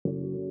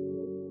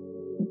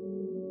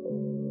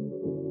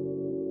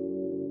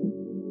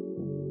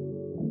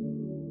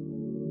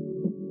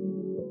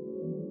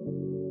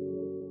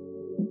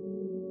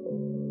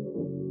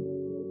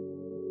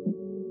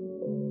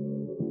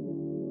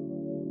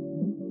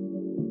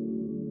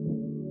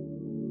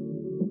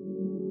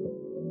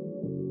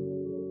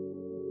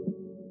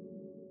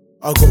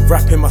I got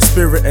rap in my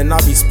spirit and I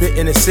be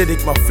spitting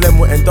acidic. My phlegm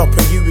will end up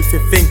on you if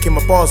you're thinking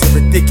my bars are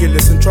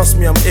ridiculous. And trust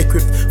me, I'm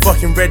equipped,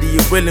 fucking ready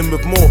and willing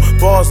with more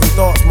bars and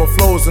darts, more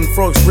flows and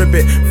frogs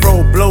ribbit.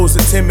 Throw blows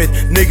at timid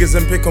niggas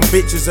and pick on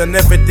bitches. I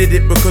never did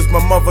it because my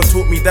mother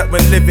taught me that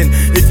when living,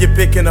 if you're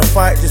picking a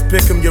fight, just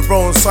pick 'em your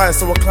own size.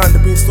 So I climbed the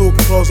beanstalk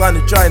and clothesline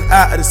a giant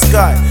out of the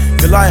sky.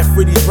 Goliath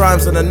with these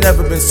rhymes and I've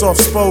never been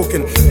soft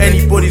spoken.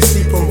 Anybody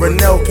sleep on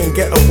Renell can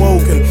get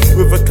awoken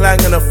with a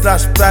clang and a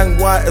flash bang,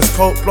 white as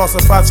coke, plus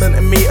a 5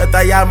 centimeter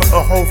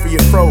diameter hole for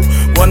your throat.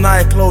 One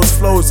eye closed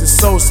flows is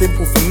so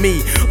simple for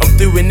me. I'm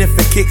doing it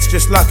for kicks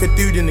just like a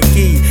dude in the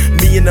gi.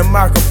 Me in the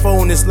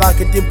microphone is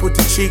like a dimple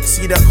to cheek.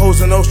 See that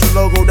Cosa Nostra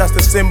logo, that's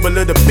the symbol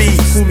of the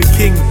beast. Call me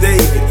King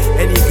David.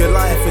 Any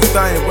Goliath is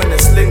dying when the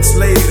sling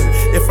slays him.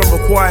 If I'm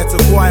required to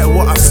quiet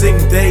what I sing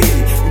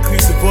daily,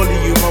 increase the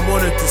volume, I'm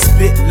honored to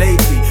spit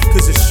lately,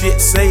 cause the shit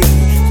saved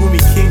me. Call me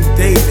King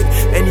David.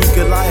 Any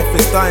Goliath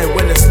is dying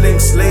when the sling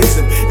slays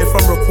him. If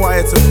I'm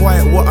required to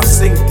quiet what I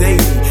sing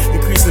daily,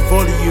 increase the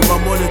volume,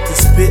 I'm honored to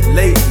spit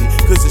lately,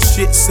 cause the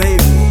shit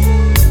saved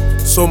me.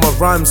 So my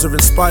rhymes are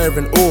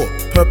inspiring awe,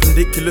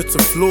 perpendicular to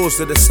floors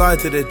to the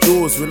side of their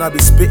jaws. When I be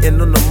spitting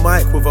on the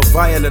mic with a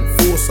violent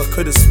force, I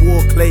could've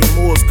swore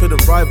claymores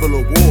couldn't rival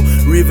a war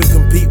or even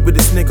compete with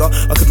this nigga.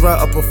 I could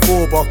write up a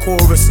 4-bar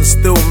chorus and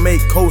still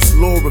make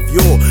coastlaw of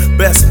your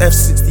best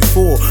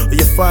F64 or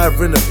your fire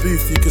in a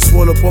booth. You could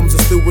swallow bombs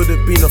and still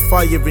would've been a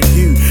fire in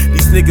you.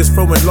 These niggas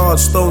throwing large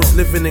stones,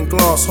 living in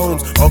glass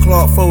homes. Our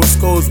Clark Foes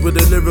goes with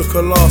a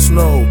lyrical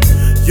arsenal.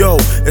 Yo,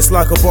 it's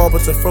like a barber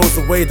to throws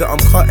the way that I'm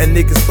cutting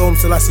niggas'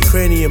 domes till I see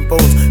cranium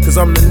bones. Cause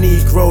I'm the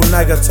Negro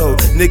Nagato,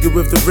 nigga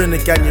with the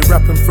Rinnegan. You're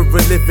rapping for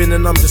a living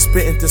and I'm just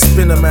spitting to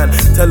spin a man.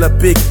 Tell a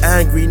big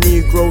angry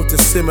Negro to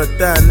simmer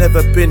down.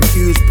 Never been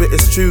accused, but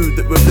it's true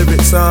that with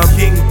lyrics I'm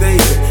King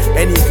David.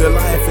 Any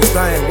Goliath is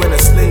dying when a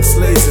sling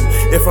slays him.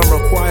 If I'm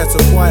required to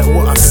quiet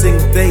what I sing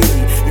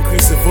daily,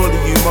 increase the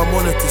volume, I'm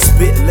honored to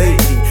spit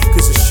lately,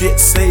 cause the shit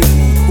saved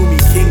me. Call me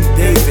King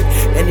David.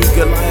 Any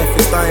Goliath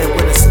is dying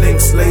when a sling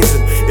slays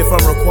him. If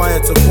I'm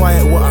required to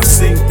quiet what I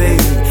sing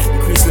daily,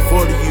 increase the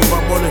volume,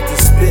 I'm honored to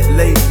spit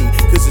lately,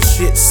 cause the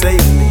shit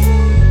saved me.